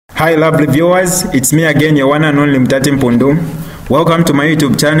Hi lovely viewers, it's me again, your one and only Mutati Mpundu. Welcome to my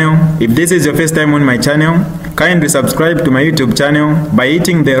YouTube channel. If this is your first time on my channel, kindly subscribe to my YouTube channel by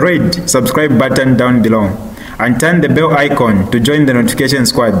hitting the red subscribe button down below and turn the bell icon to join the notification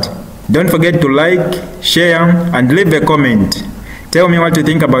squad. Don't forget to like, share and leave a comment. Tell me what you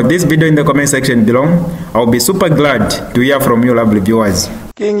think about this video in the comment section below. I'll be super glad to hear from you lovely viewers.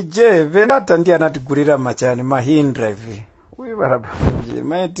 King J, venata ndiye anatigurira machani mahindra hivi. Uyu barabanje,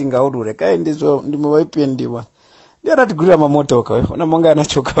 maetinga urure, kai ndizo ndimewaipendiwa. Ndiye anatigurira mamotoka, una monga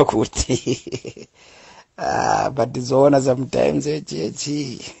anachoka kuti. But izoona sometimes,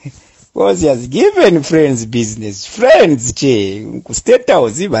 because he has given friends business. Friends, che, state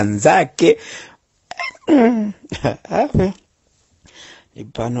house, banzake.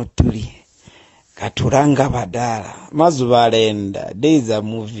 Ipano tuli. Katuranga badala. Mazuva alenda. Days are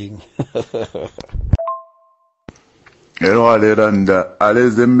moving. When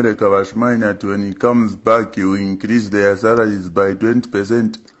he comes back, he will increase their salaries by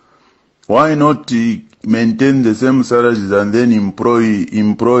 20%. Why not maintain the same salaries and then employ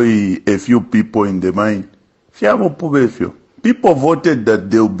a few people in the mine? People voted that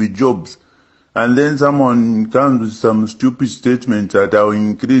there will be jobs. And then someone comes with some stupid statement that I will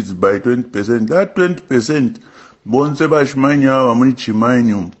increase by 20%. That 20%,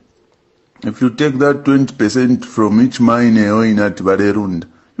 if you take that 20% from each mine in at Barerund,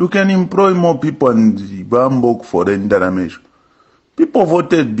 you can employ more people and bambok for the damage. People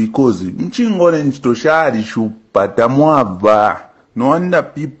voted because no wonder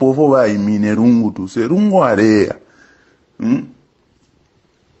people for Minerungu to say Rungu area.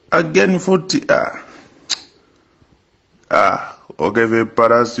 Again 40 okay ve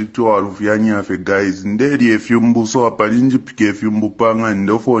parasitu arufyanya fe guys nderi efyumbu so apalinji pike efyumbu panga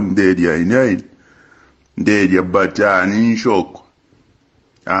ndofo nderi inai nderi but ani shoko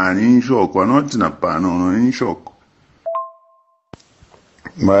not na pano no shoko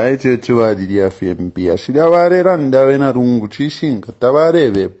maete tuwadi afyempia shida barera ndawe na rungu chishinga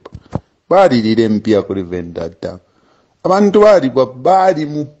tabarebe bari mpia kuri vendata abantu bari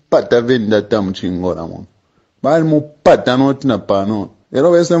mupata vendata mchingora mo bari mupata not na pano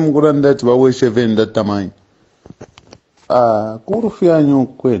ero wese mkuranda tibaweshe vendata mai kurufyanyo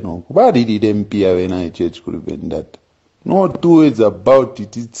kweno bari mpia wena church kuri vendata no two ways about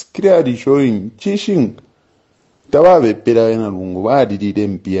it. It's clearly showing chishing tababe pera wena lungu bari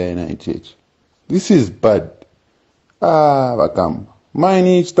mpia wena church. This is bad. Bakamba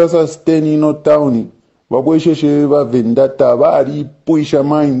mine is tasa steni no town. Vendata bari puisha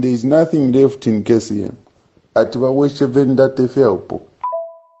mine, there is nothing left in KCM. At Waweshe vendata felpo.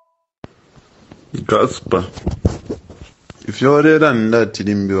 Gaspa. If you're there and that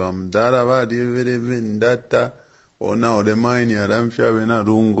Timbiwam, Dara bari vendata, or now the mine Yaramsha Vena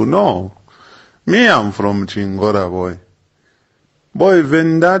Rungu. No. Me, I'm from Chingora, boy. Boy,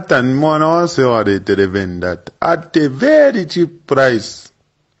 vendata and Mona also the vendata at a very cheap price.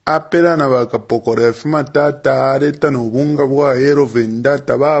 Apera na bakapokora matata areta no bunga bwa hero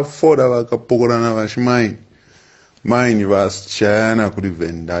vendata ba fora bakapokora na bashmine mine was chana kuri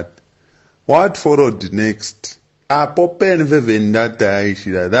vendata. What followed next? Apopen ve vendata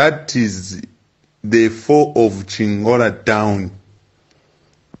aishira. That is the fall of Chingora town.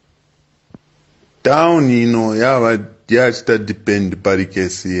 Town yawa yasta depend pari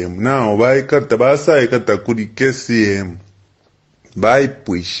KCM. Now baikata basa ikata kuri KCM. Bai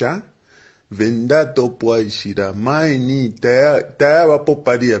puisha vendato puishira maini taya wapo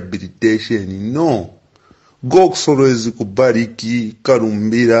pari habilitation no goksoroezi kubariki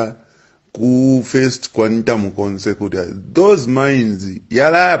karumbira ku first quanta mukonsecuria those mines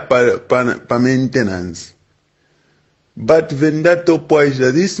yala pa maintenance but vendato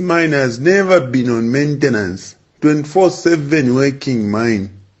puisha this mine has never been on maintenance 24/7 working mine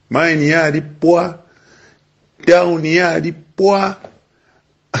yari poa down yari poa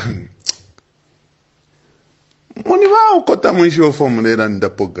Moni wao kota mwisho formulera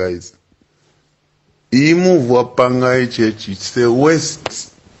ndapo guys. He move wapanga church, it's the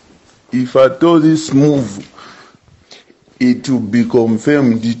west. If I told this move, it will be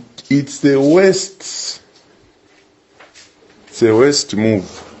confirmed. It's the west. It's the west move.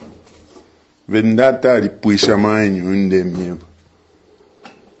 Vendata lipuisha mine unde mjeba.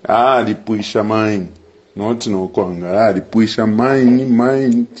 Lipuisha mine. Not no kwanga. Lipuisha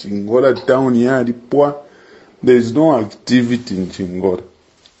mine. Chingora town ya lipua. There is no activity in Chingora.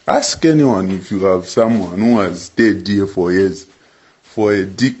 Ask anyone if you have someone who has stayed here for years, for a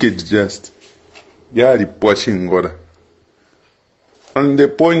decade just. Yari Chingora. And the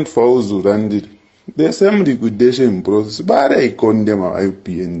point for Uzurandi, The same liquidation process, but I condemn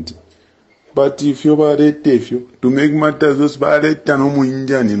IPND. But if you bad it, if you to make matters those bad it, no more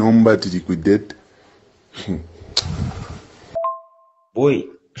Indian in number to liquidate. Boy,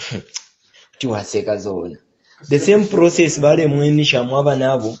 tiwaseka zona. The same process bale mwenisha mwaba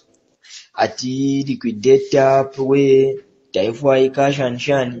nabo ati liquidator we taifwa ikasha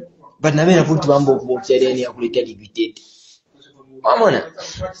nshani but nabena futi bambo kubokyaleni yakuleta liquidator. Wamona?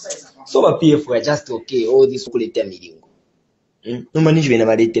 So ba PF were just okay all this kuleta milingo. No manage bena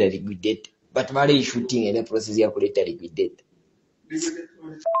baletera liquidator but bale shooting ene process ya kuleta liquidator.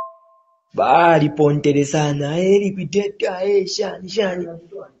 Bali pontere sana liquidator shani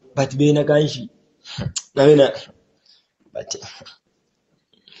but bena kanshi nabena but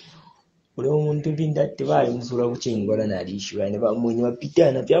ule omuntu mpindate bali musula kuchingola nalishiwa ne bamwenye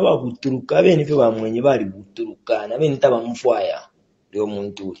bapitana pya bakuturuka bene pya bamwenye bali kuturukana bene taba mufwaya lyo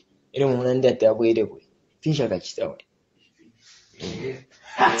omuntu uli ere mumuna ndate abwere kwe finsha kachitawe.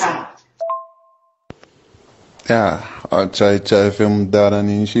 Acha FM dara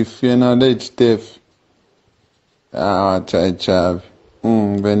ni shifie na late Steph. Acha.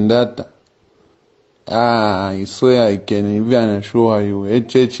 Vendetta. I swear I can even assure you.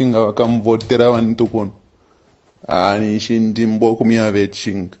 Echinga wakamvotera wantu kono. Ni shindimbo kumia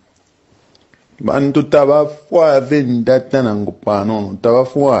vechinga. Bantu tabafwa vendetta nangupano.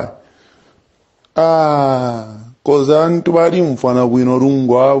 Tabafwa. Koza antu bali mfana bwino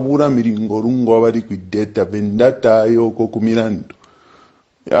rungo abura miringo rungo abali kwideta vendetta yoko kumirandu.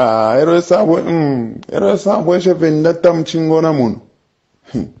 Ero sabwe she vendetta mchingona muno.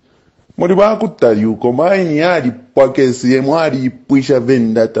 Muri bakutari uko maini yali pakesi ye mwali puisha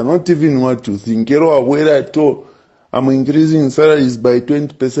vendetta, not even what you think. Ero aware at all. I'm increasing salaries by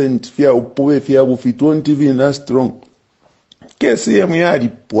 20%. Fia upowe fia bufi 20 even that strong. Kesi ye mwali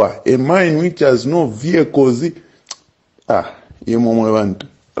pwa. A mine which has no vehicles. Ye momwe bantu.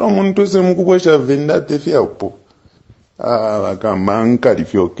 Ero muntu se mukubwesha vendetta fia upo. Wakamba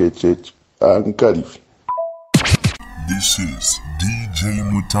ankarifi okechecho. Ankarifi. This is DJ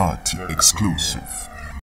Mutati exclusive.